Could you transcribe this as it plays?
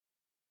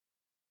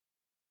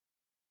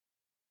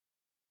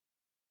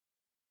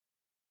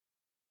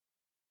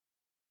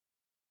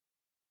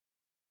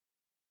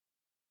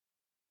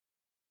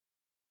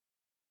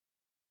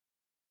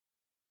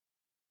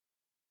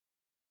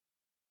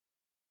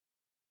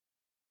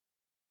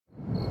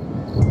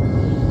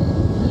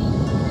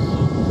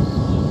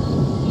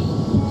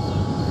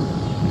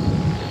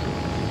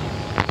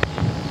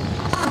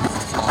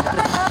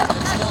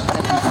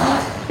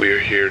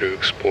here to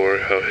explore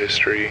how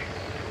history,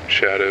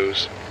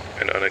 shadows,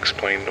 and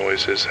unexplained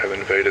noises have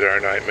invaded our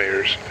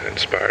nightmares and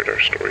inspired our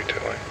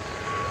storytelling.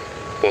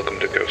 Welcome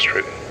to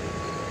Ghostwritten.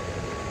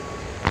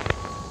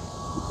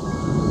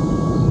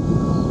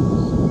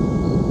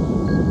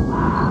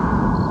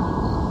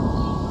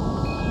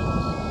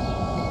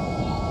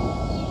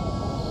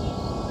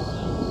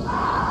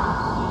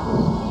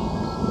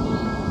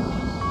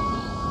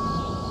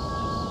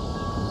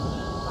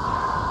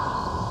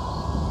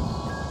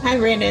 Hi,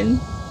 Brandon.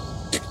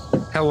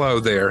 Hello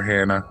there,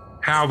 Hannah.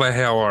 How the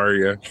hell are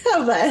you?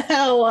 How the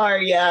hell are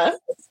ya?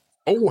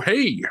 Oh,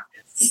 hey.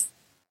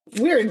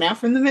 We're now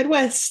from the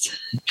Midwest.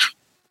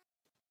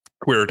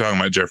 We were talking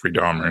about Jeffrey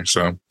Dahmer,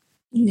 so.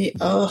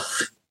 Oh,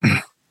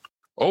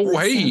 Oh,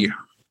 listen, hey.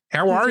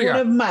 How are he's you? one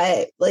of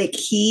my,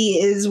 he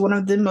is one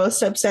of the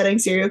most upsetting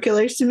serial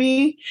killers to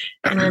me.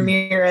 And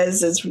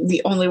Ramirez is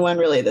the only one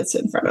really that's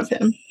in front of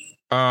him.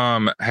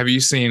 Have you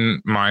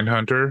seen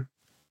Mindhunter?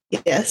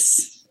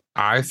 Yes.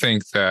 I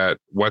think that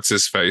What's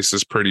His Face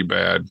is pretty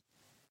bad.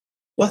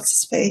 What's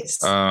his face?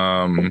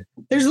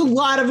 There's a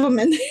lot of them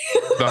in there.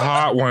 The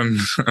hot one.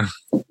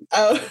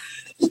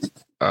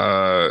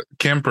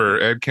 Kemper,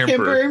 Ed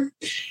Kemper.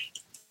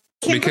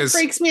 Kemper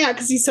freaks me out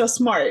because he's so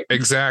smart.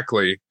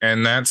 Exactly.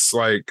 And that's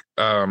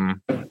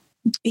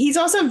he's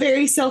also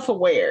very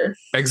self-aware.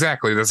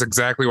 Exactly. That's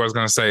exactly what I was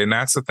going to say. And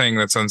that's the thing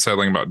that's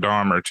unsettling about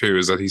Dahmer, too,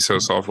 is that he's so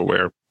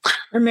self-aware.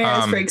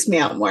 Ramirez freaks me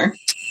out more.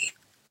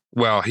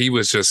 Well, he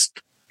was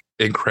just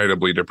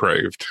incredibly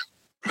depraved.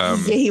 Yeah,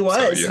 he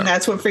was. So, yeah. And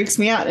that's what freaks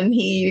me out. And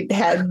he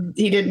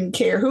didn't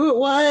care who it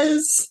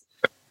was,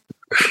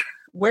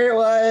 where it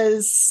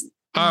was.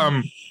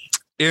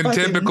 In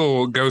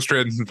typical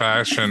Ghostwritten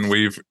fashion,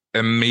 we've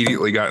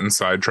immediately gotten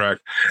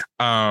sidetracked.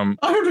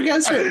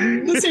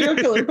 Ghostwritten, the serial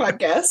killer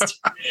podcast.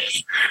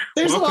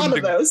 There's a lot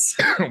of those.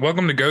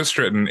 Welcome to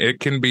Ghostwritten. It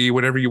can be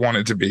whatever you want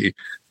it to be.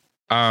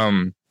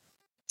 And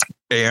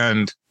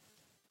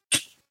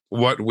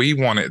what we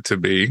want it to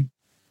be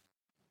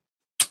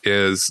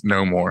is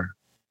no more.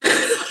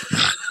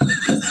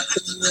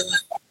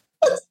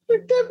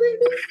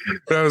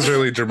 That was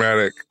really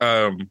dramatic.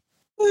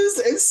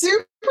 It's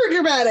super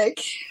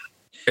dramatic.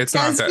 It's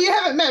Guys, not that. If you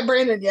haven't met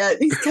Brandon yet,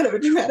 he's kind of a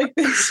dramatic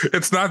bitch.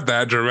 It's not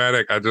that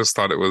dramatic. I just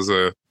thought it was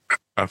a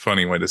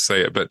funny way to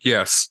say it. But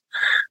yes,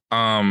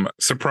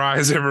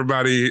 surprise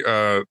everybody.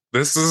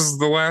 This is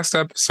the last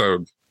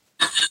episode.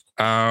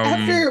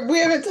 After we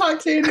haven't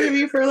talked to any of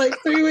you for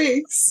 3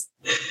 weeks.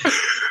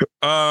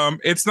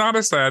 It's not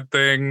a sad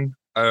thing.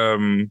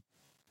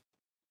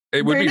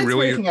 It would Brandon's be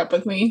really waking up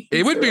with me.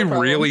 It would be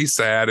really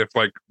sad if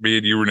me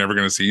and you were never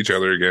going to see each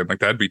other again.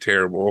 That'd be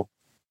terrible.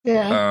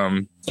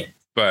 Yeah.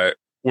 But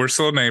we're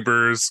still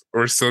neighbors.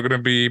 We're still going to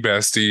be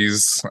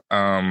besties.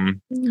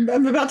 I'm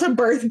about to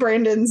birth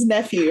Brandon's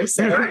nephew.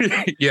 So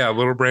yeah,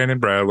 little Brandon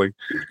Bradley.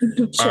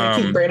 Trying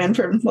to keep Brandon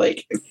from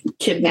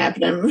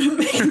kidnapping him,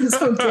 making his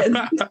own kid.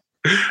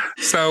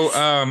 So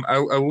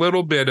a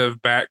little bit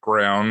of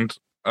background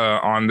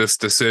on this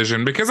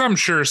decision, because I'm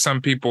sure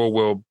some people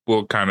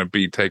will kind of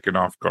be taken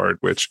off guard,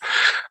 which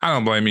I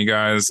don't blame you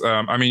guys.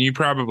 I mean, you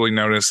probably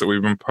noticed that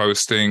we've been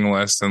posting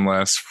less and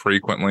less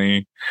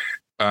frequently.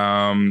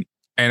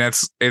 And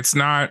it's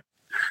not,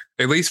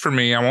 at least for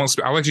me,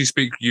 I'll let you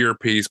speak your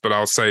piece, but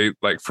I'll say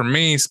for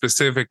me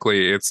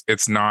specifically,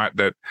 it's not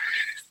that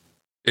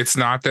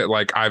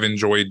I've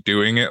enjoyed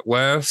doing it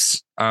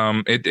less.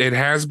 It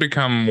has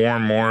become more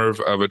and more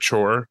of a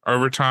chore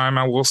over time,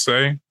 I will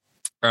say.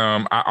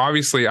 I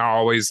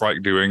always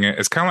like doing it.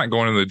 It's kind of like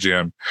going to the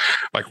gym.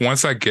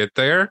 Once I get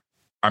there,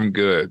 I'm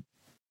good.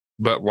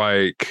 But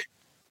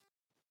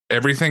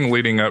everything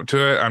leading up to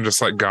it, I'm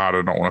just God,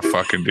 I don't want to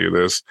fucking do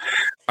this.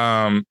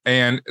 And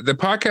the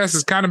podcast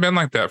has kind of been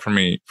like that for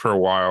me for a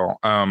while.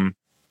 I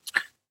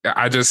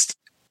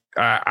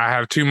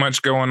have too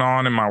much going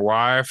on in my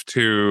life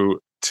to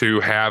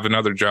have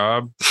another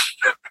job,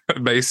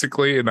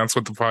 basically. And that's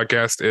what the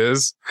podcast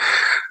is.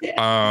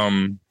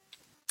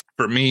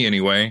 For me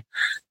anyway.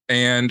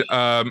 And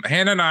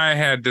Hannah and I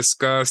had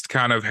discussed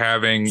kind of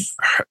having,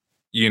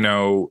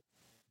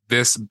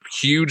 this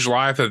huge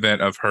life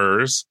event of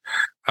hers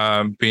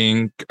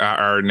being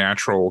our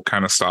natural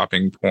kind of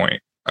stopping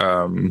point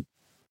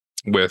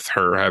with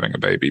her having a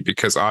baby.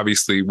 Because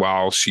obviously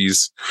while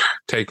she's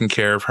taking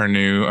care of her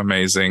new,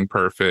 amazing,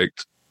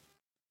 perfect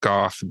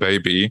goth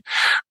baby,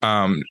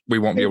 we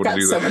won't be able to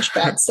do so much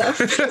bad stuff.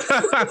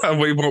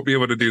 We won't be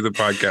able to do the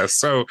podcast.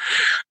 So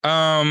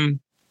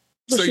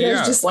she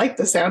does just like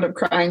the sound of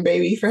crying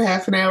baby for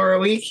half an hour a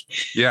week.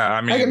 Yeah,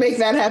 I mean, I can make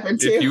that happen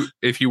too.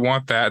 If you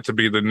want that to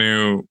be the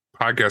new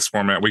podcast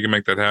format, we can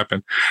make that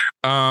happen.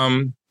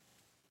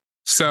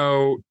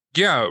 So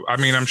yeah, I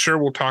mean, I'm sure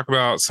we'll talk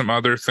about some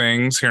other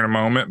things here in a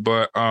moment,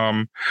 but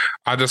I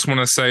just want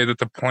to say that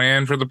the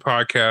plan for the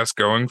podcast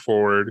going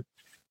forward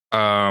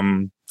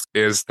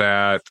is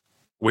that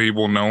we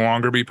will no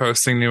longer be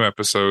posting new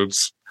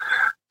episodes,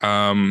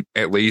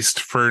 at least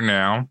for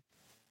now.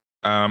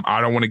 I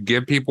don't want to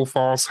give people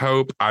false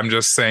hope. I'm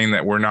just saying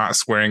that we're not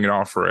swearing it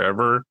off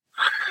forever.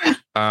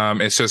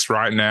 It's just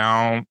right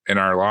now in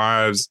our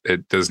lives,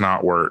 it does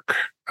not work.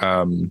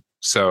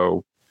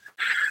 So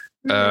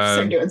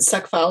start doing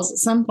suck files at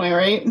some point,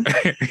 right?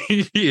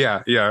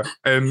 yeah.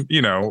 And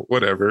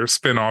whatever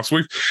spinoffs.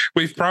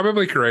 We've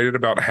probably created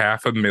about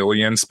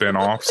 500,000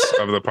 spinoffs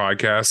of the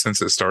podcast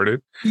since it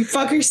started. You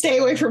fuckers stay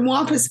away from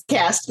Wampus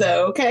Cast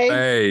though, okay?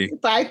 Hey.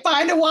 If I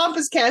find a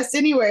Wampus Cast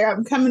anywhere,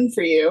 I'm coming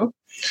for you.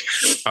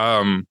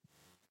 I'm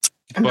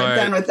not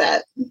done with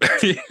that.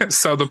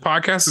 So the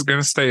podcast is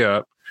gonna stay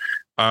up.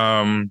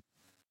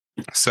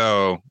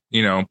 So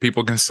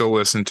people can still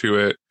listen to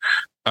it.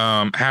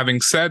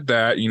 Having said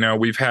that,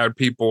 we've had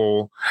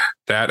people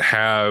that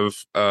have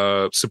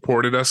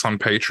supported us on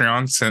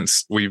Patreon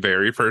since we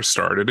very first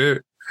started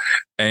it.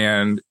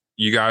 And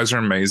you guys are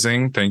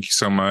amazing. Thank you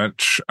so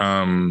much.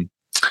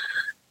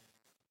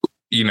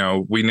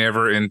 We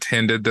never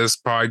intended this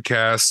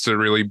podcast to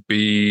really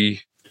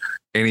be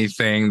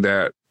anything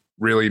that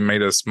really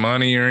made us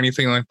money or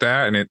anything like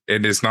that. And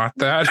it is not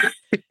that.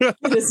 It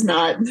is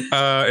not.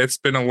 It's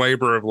been a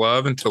labor of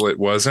love until it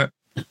wasn't.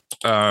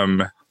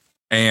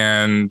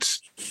 And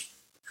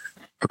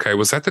okay,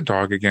 was that the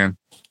dog again?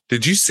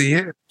 Did you see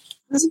it? I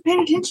wasn't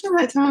paying attention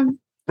that time.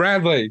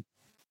 Bradley.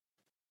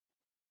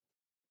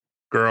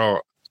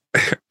 Girl.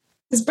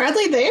 Is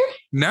Bradley there?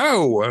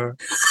 No.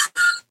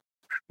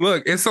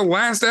 Look, it's the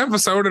last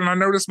episode and I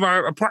noticed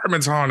my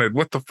apartment's haunted.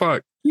 What the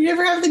fuck? You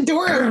never have the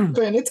door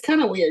open. It's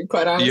kind of weird,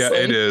 quite honestly. Yeah,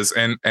 it is.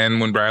 And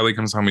when Bradley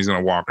comes home, he's going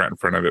to walk right in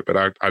front of it.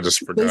 But I just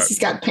forgot. At least he's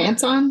got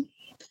pants on.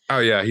 Oh,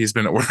 yeah. He's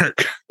been at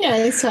work. Yeah,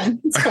 it's fine.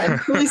 It's fine.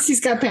 At least he's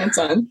got pants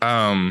on.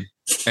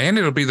 And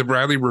it'll be the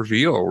Bradley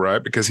reveal,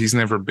 right? Because he's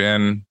never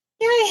been.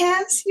 Yeah, he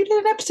has. You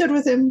did an episode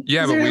with him.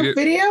 Yeah, but we did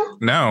video.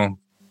 No.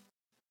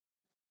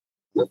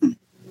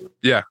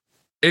 Yeah.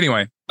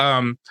 Anyway,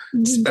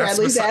 just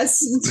Bradley's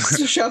ass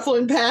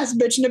shuffling past,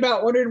 bitching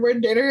about wondering where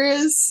dinner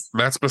is.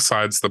 That's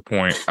besides the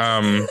point.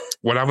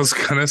 What I was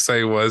gonna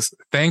say was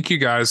thank you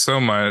guys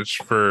so much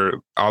for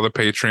all the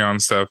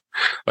Patreon stuff.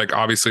 Like,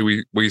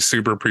 obviously, we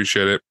super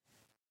appreciate it.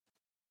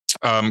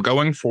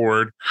 Going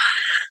forward,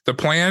 the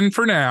plan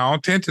for now,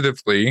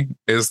 tentatively,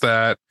 is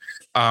that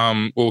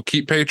we'll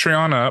keep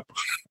Patreon up.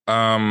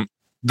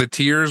 The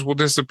tiers will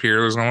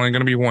disappear. There's only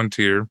going to be one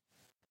tier.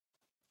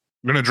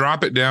 I'm going to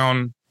drop it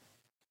down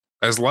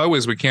as low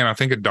as we can. I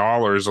think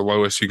 $1 is the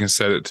lowest you can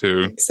set it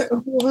to. So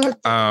we'll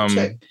have to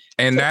check.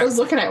 And that I was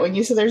looking at when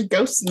you said there's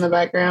ghosts in the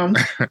background.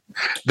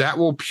 That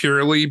will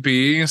purely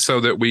be so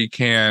that we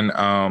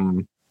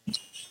can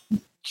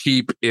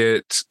keep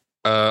it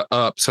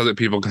up so that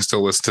people can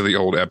still listen to the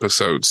old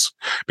episodes,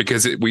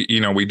 because we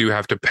do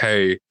have to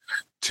pay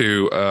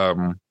to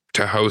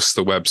host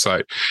the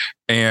website.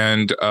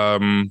 And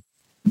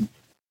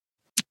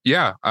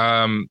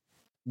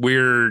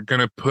we're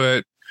gonna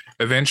put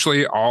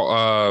eventually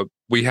all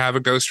we have a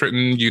Ghost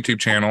Written YouTube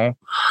channel.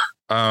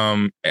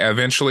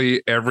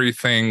 Eventually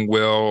everything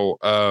will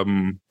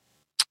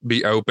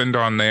be opened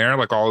on there,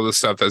 like all of the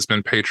stuff that's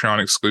been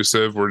Patreon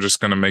exclusive. We're just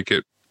gonna make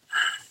it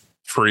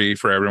free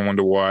for everyone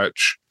to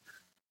watch.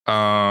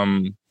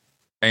 And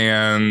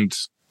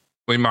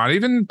we might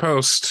even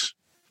post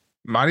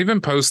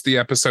the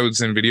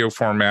episodes in video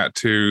format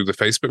to the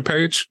Facebook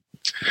page.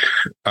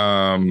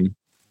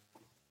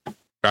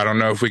 I don't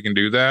know if we can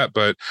do that,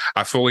 but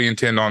I fully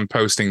intend on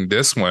posting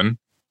this one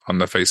on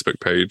the Facebook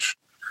page.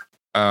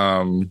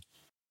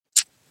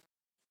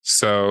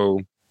 So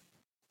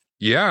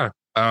yeah.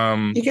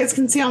 You guys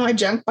can see all my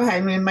junk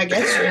behind me in my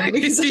guest room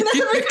because I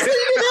never cleaned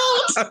it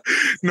out.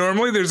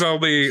 Normally there's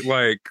only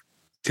like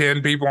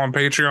 10 people on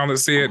Patreon that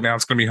see it. Now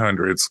it's going to be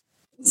hundreds.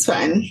 It's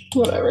fine.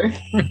 Whatever.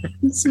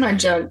 It's my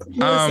junk.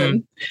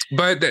 Listen.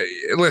 But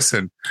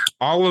listen,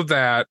 all of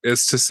that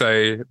is to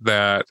say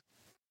that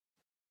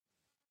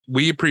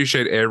we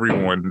appreciate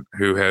everyone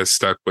who has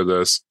stuck with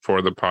us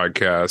for the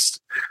podcast.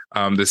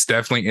 This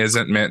definitely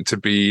isn't meant to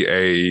be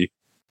a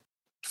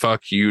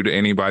fuck you to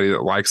anybody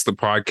that likes the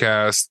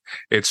podcast.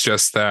 It's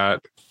just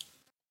that,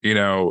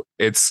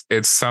 it's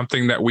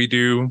something that we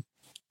do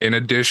in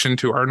addition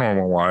to our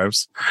normal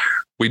lives.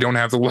 We don't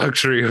have the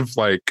luxury of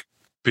like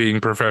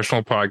being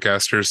professional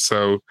podcasters.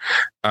 So,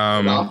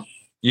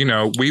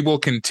 we will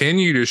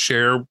continue to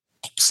share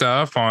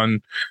stuff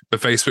on the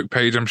Facebook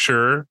page, I'm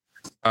sure.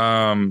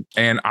 And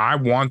I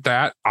want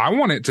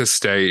it to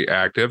stay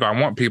active. I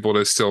want people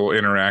to still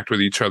interact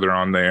with each other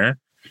on there.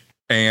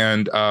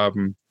 And,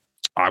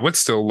 I would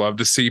still love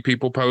to see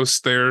people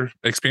post their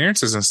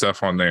experiences and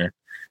stuff on there.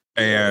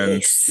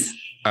 And, Yes.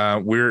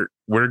 we're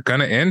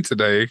going to end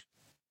today,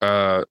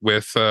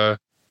 with,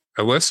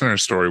 a listener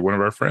story, one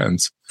of our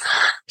friends.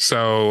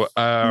 So,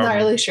 I'm not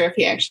really sure if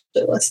he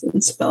actually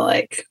listens, but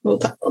like, we'll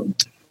tell him.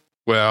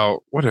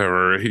 Well,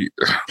 whatever. He's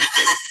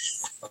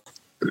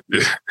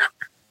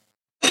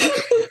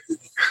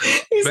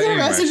gonna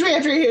message me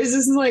after he hears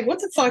this and like, what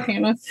the fuck,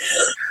 Hannah?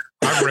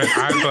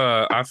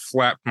 I've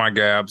flapped my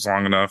gabs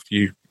long enough. Do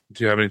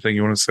you have anything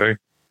you want to say?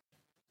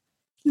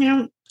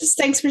 Just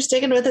thanks for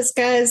sticking with us,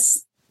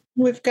 guys.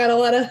 We've got a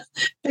lot of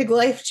big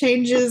life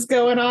changes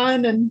going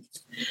on, and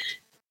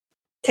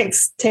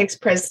takes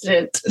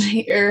precedent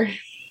here.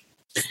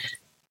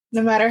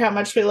 No matter how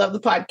much we love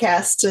the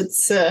podcast,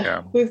 it's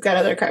we've got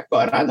other crap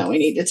going on that we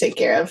need to take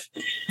care of.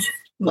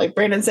 Like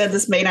Brandon said,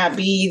 this may not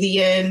be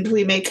the end.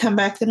 We may come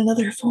back in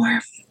another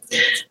form.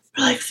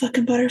 We're like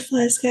fucking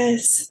butterflies,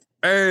 guys.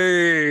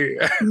 Hey,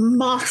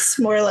 moths,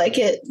 more like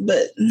it,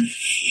 but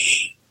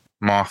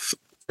moth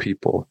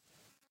people.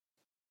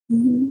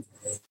 Mm-hmm.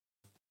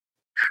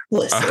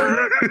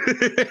 Listen.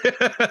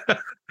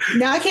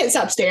 Now I can't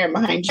stop staring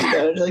behind you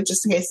though, like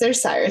just in case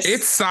there's Cyrus.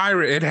 It's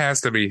Cyrus. It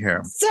has to be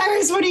him.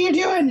 Cyrus, what are you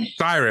doing?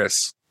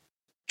 Cyrus,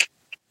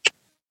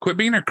 quit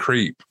being a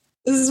creep.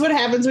 This is what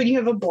happens when you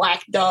have a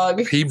black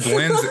dog. He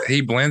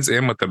blends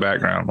in with the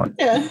background. Like,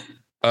 yeah.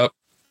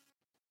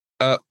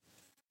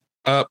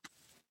 Up.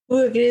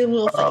 Look at his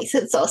little face.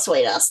 It's all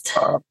sweetest.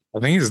 I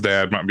think his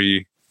dad might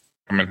be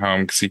coming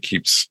home because he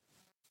keeps.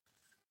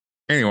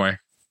 Anyway,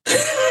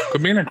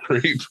 quit being a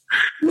creep.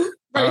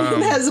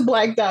 Brandon has a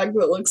black dog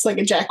that looks like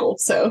a jackal,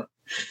 so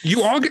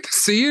you all get to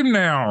see him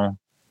now.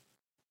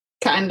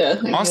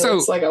 Kinda. Also,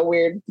 it's like a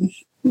weird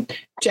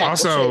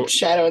jackal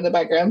shadow in the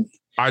background.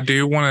 I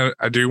do want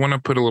to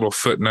put a little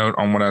footnote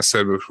on what I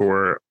said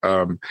before.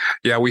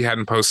 We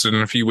hadn't posted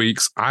in a few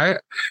weeks. I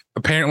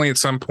apparently at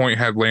some point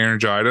had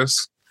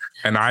laryngitis,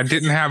 and I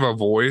didn't have a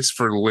voice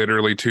for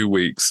literally 2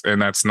 weeks,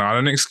 and that's not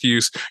an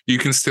excuse. You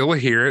can still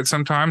hear it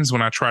sometimes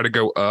when I try to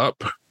go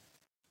up,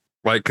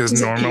 like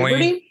because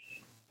normally.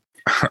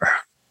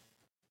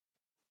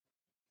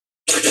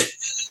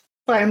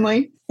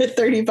 Finally, at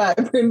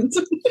 35,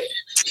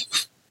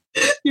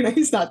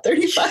 he's not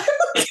 35.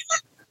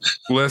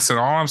 Listen,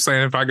 all I'm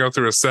saying, if I go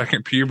through a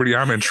second puberty,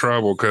 I'm in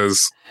trouble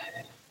because.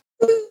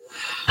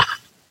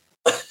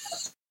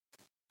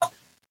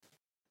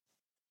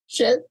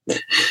 Shit.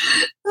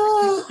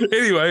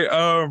 Anyway,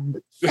 I'm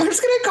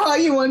just gonna call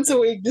you once a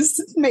week just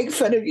to make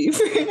fun of you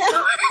for an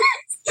hour.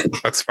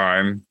 That's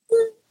fine.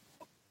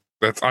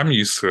 I'm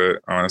used to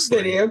it, honestly.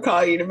 Video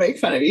call you to make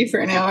fun of you for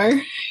an hour.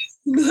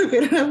 Look, we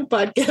don't have a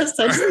podcast.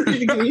 I just need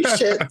to give you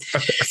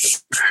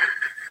shit.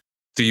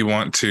 Do you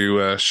want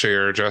to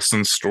share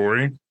Justin's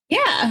story?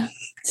 Yeah.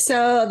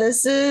 So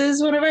this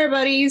is one of our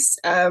buddies.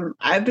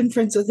 I've been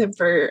friends with him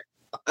for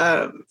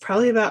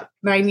probably about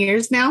 9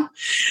 years now.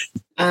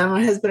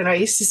 My husband and I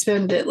used to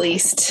spend at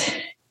least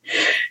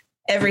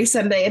every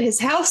Sunday at his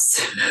house.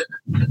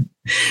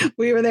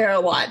 We were there a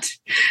lot.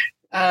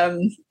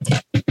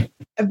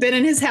 I've been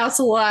in his house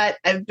a lot.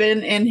 I've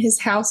been in his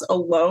house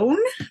alone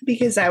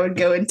because I would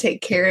go and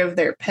take care of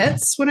their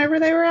pets whenever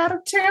they were out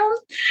of town.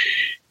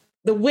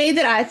 The way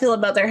that I feel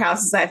about their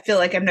house is I feel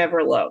like I'm never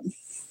alone.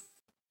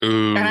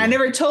 Ooh. And I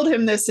never told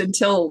him this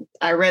until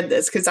I read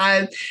this because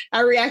I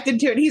reacted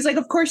to it. He's like,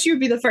 of course you would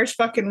be the first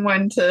fucking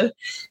one to.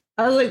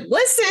 I was like,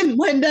 listen,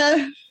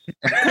 Linda,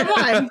 come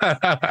on.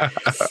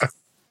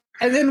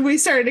 And then we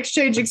started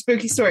exchanging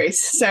spooky stories.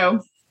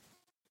 So,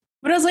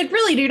 but I was like,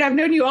 really, dude, I've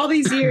known you all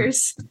these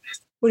years.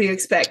 What do you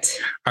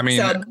expect? I mean,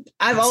 so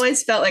I've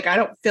always felt like I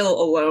don't feel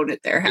alone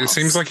at their house. It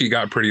seems like you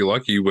got pretty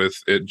lucky with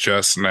it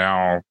just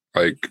now,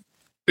 like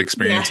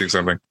experiencing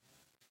something.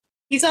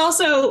 He's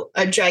also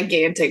a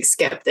gigantic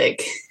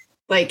skeptic.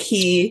 Like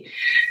he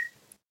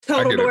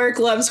total dork,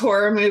 loves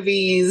horror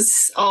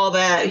movies, all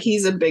that.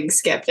 He's a big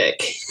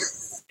skeptic.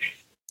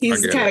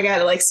 He's the kind of guy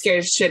that like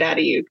scares shit out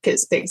of you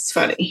because things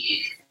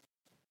funny.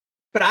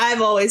 But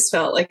I've always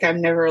felt like I'm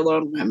never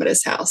alone when I'm at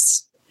his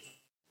house.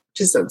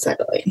 Just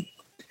unsettling.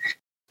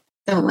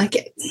 Don't like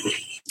it.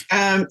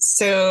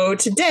 So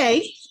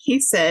today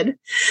he said,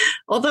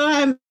 although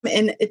I'm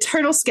an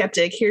eternal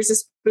skeptic, here's a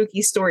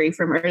spooky story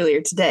from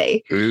earlier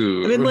today.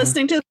 Ooh. I've been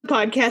listening to the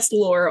podcast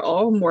Lore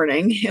all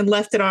morning and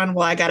left it on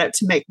while I got up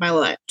to make my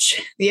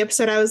lunch. The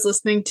episode I was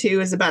listening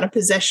to is about a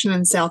possession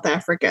in South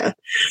Africa.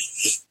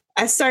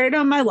 I started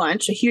on my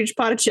lunch, a huge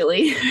pot of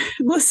chili,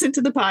 and listened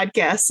to the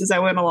podcast as I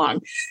went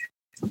along.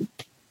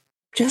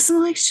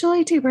 Justin likes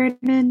chili too,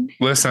 Brandon.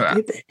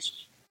 Listen,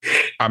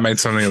 I made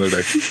something the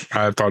other day.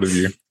 I thought of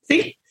you.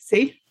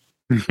 See?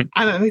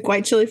 I'm going to make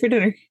white chili for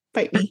dinner.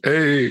 Bite me.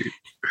 Hey.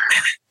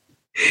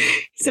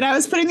 He said, I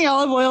was putting the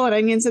olive oil and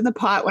onions in the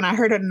pot when I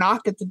heard a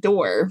knock at the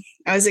door.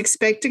 I was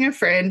expecting a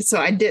friend, so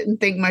I didn't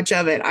think much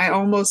of it. I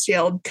almost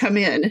yelled, come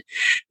in,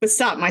 but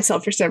stopped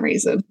myself for some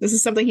reason. This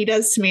is something he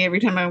does to me every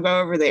time I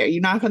go over there.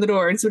 You knock on the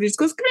door, and somebody just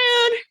goes, come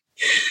in.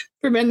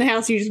 From in the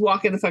house, you just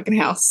walk in the fucking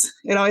house.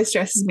 It always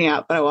stresses me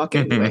out, but I walk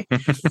in anyway.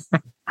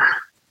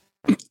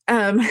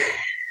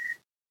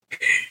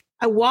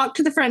 I walked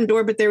to the front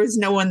door, but there was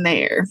no one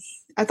there.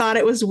 I thought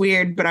it was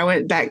weird, but I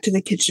went back to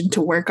the kitchen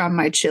to work on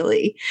my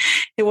chili.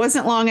 It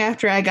wasn't long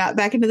after I got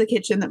back into the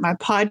kitchen that my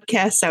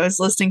podcast I was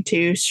listening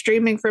to,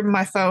 streaming from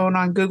my phone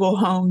on Google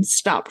Home,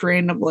 stopped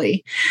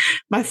randomly.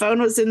 My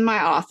phone was in my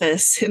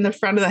office in the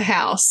front of the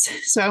house,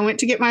 so I went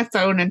to get my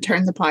phone and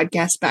turned the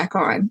podcast back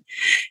on.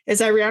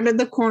 As I rounded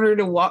the corner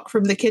to walk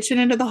from the kitchen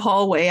into the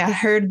hallway, I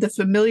heard the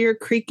familiar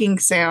creaking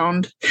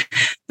sound.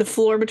 The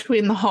floor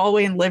between the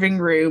hallway and living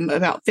room,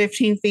 about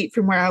 15 feet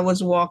from where I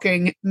was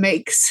walking,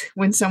 makes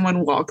when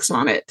someone walks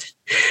on it.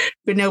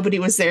 But nobody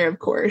was there, of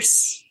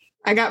course.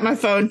 I got my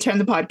phone, turned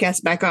the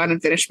podcast back on,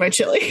 and finished my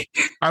chili.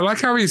 I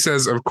like how he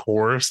says, of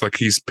course, like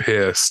he's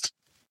pissed.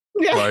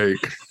 Yeah.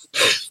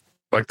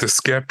 Like the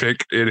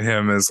skeptic in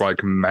him is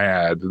like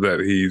mad that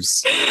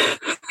he's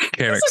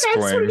can't I just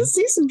wanted explain. to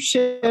see some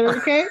shit,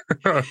 okay?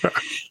 I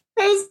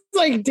was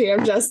like,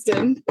 damn,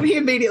 Justin. He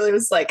immediately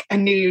was like, I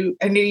knew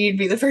you'd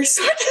be the first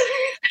one.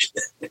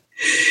 I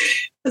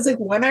was like,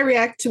 one, I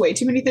react to way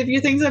too many of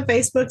your things on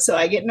Facebook, so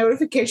I get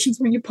notifications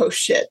when you post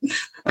shit.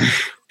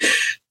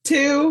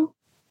 Two,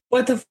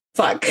 what the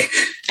fuck?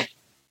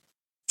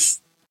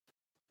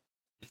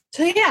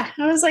 So yeah,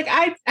 I was like,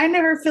 I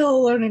never feel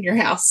alone in your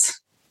house.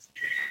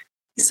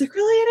 He's like,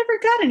 really? I never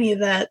got any of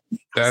that.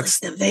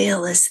 That's like, the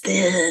veil is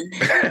thin.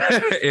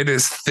 It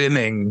is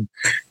thinning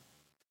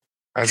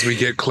as we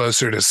get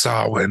closer to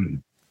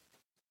Samhain.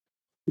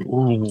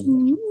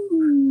 Ooh.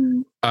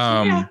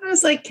 Yeah, I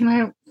was like, can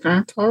I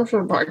talk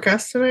for a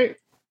podcast tonight?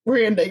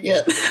 We're ending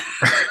it.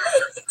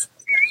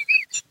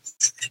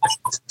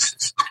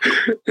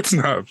 It's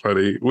not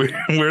funny.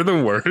 We're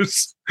the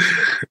worst.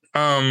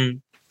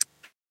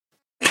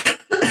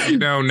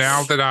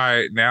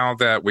 Now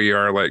that we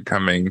are like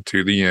coming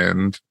to the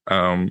end,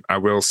 I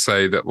will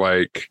say that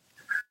like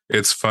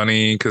it's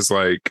funny because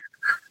like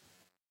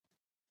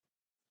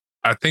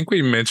I think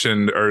we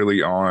mentioned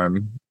early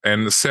on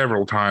and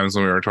several times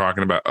when we were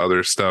talking about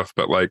other stuff,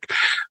 but like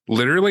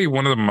literally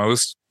one of the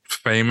most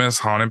famous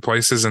haunted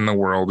places in the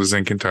world is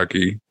in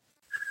Kentucky.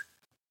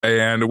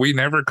 And we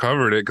never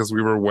covered it because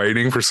we were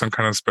waiting for some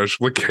kind of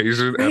special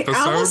occasion episode.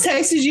 I almost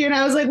texted you and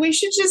I was like, we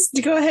should just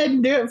go ahead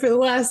and do it for the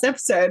last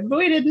episode, but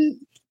we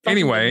didn't.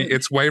 Anyway,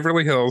 it's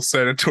Waverly Hills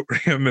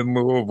Sanatorium in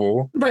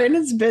Louisville.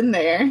 Brandon's been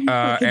there.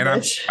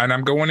 And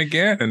I'm going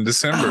again in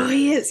December. Oh,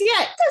 he is.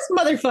 Yeah, this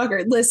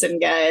motherfucker. Listen,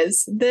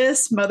 guys,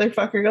 this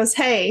motherfucker goes,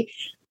 hey,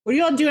 what are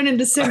y'all doing in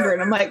December?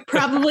 And I'm like,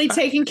 probably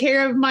taking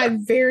care of my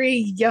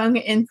very young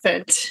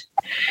infant.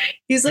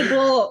 He's like,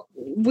 well,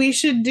 we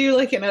should do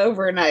like an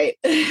overnight.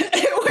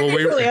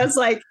 I was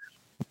like,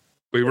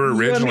 we were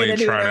originally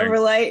trying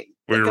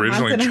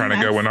to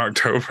go in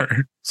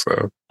October.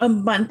 So a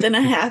month and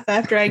a half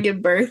after I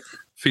give birth.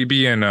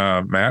 Phoebe and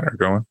Matt are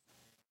going.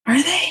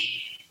 Are they?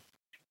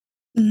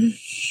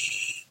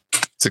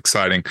 It's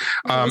exciting.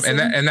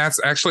 And that's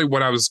actually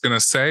what I was going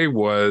to say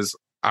was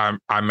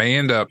I may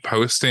end up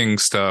posting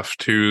stuff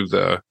to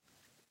the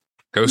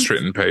Ghost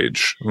Written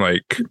page,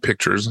 like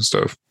pictures and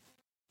stuff.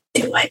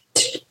 Do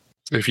it.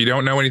 If you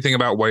don't know anything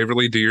about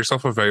Waverly, do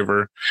yourself a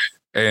favor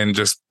and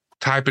just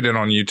type it in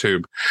on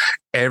YouTube.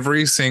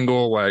 Every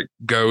single like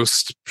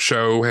ghost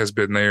show has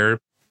been there.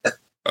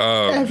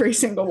 Every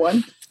single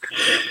one.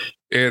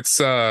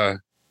 It's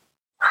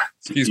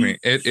excuse me.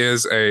 It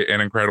is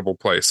an incredible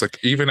place. Like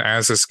even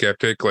as a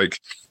skeptic,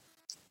 like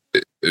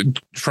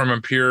from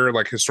a pure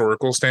like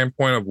historical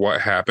standpoint of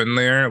what happened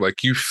there,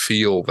 like you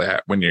feel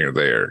that when you're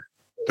there.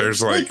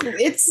 There's like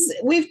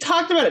we've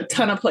talked about a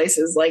ton of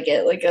places like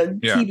it, like a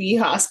TB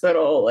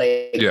hospital.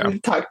 Like we've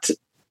talked.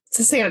 It's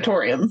a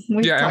sanatorium.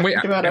 We've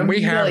talked about a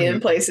million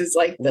places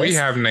like this. We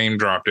have name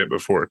dropped it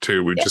before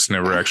too. We just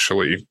never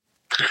actually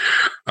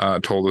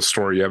told the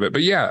story of it.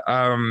 But yeah,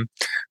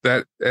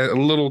 that a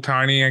little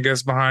tiny, I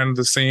guess, behind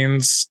the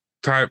scenes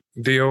type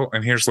deal.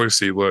 And here's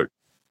Lucy. Look.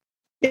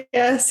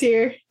 Yes,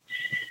 here.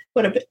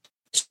 What a bitch.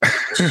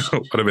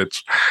 What a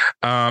bitch.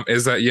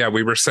 Is that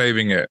we were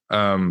saving it.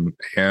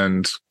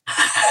 And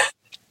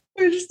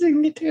we just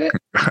didn't get to it.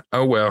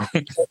 Oh well.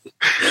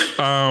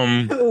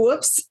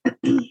 Whoops.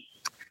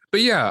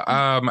 But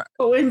yeah,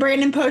 but when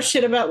Brandon posts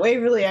shit about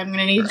Waverly, I'm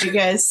gonna need you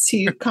guys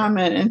to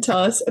comment and tell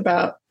us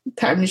about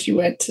times you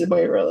went to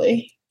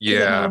Waverly.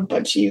 Yeah. A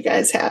bunch of you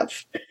guys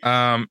have.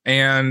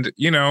 And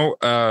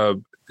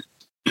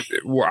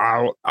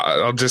well,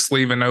 I'll just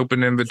leave an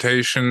open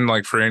invitation,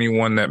 like for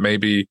anyone that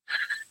maybe,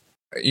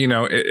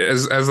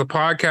 as the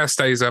podcast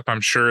stays up,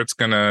 I'm sure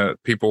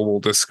people will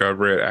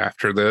discover it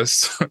after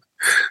this.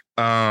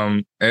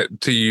 To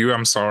you,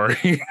 I'm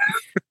sorry,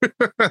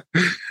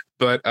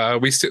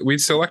 but we'd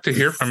still like to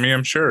hear from you.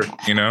 I'm sure,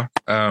 You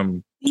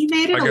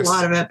made it a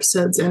lot of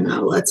episodes in.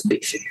 Let's be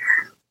fair.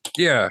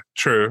 Yeah,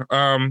 true.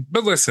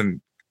 But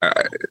listen,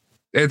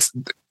 it's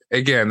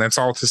again, that's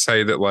all to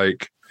say that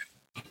like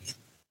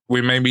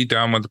we may be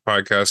done with the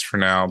podcast for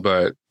now,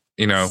 but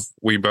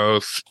we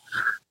both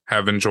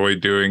have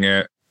enjoyed doing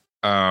it.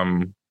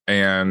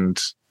 And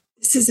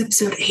this is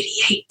episode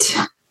 88.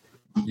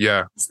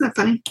 Yeah. Isn't that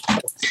funny?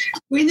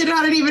 We ended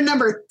on an even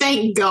number.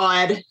 Thank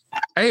God.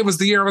 Hey, it was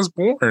the year I was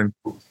born.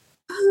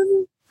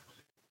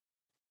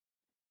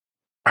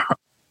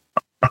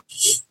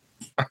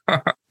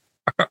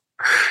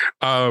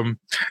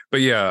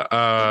 But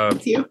yeah,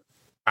 with you.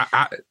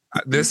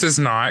 This is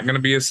not going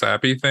to be a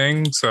sappy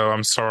thing, so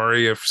I'm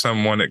sorry if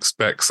someone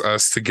expects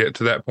us to get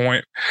to that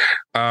point.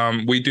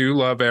 We do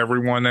love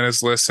everyone that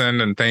has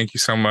listened, and thank you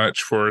so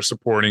much for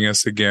supporting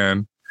us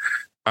again.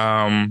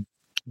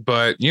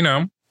 But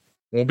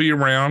we'll be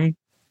around.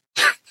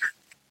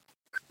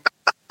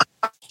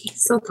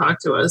 Still talk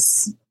to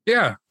us.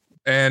 Yeah,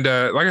 and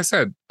like I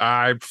said,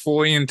 I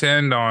fully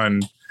intend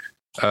on,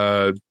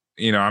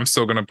 I'm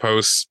still going to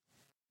post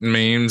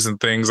memes and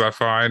things I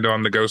find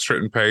on the Ghost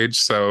Written page.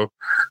 So,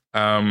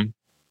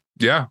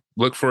 yeah,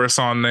 look for us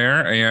on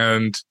there.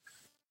 And,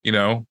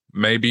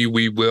 maybe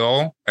we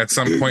will at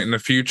some point in the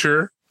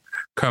future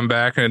come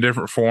back in a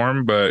different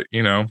form. But,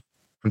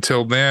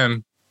 until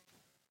then,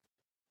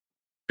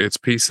 it's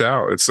peace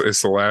out. It's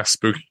the last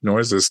spooky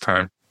noise this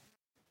time.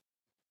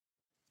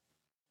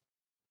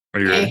 Are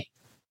you ready?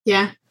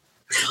 Yeah.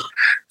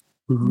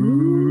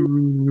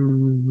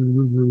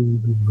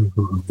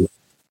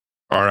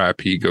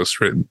 R.I.P. Ghost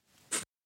Written.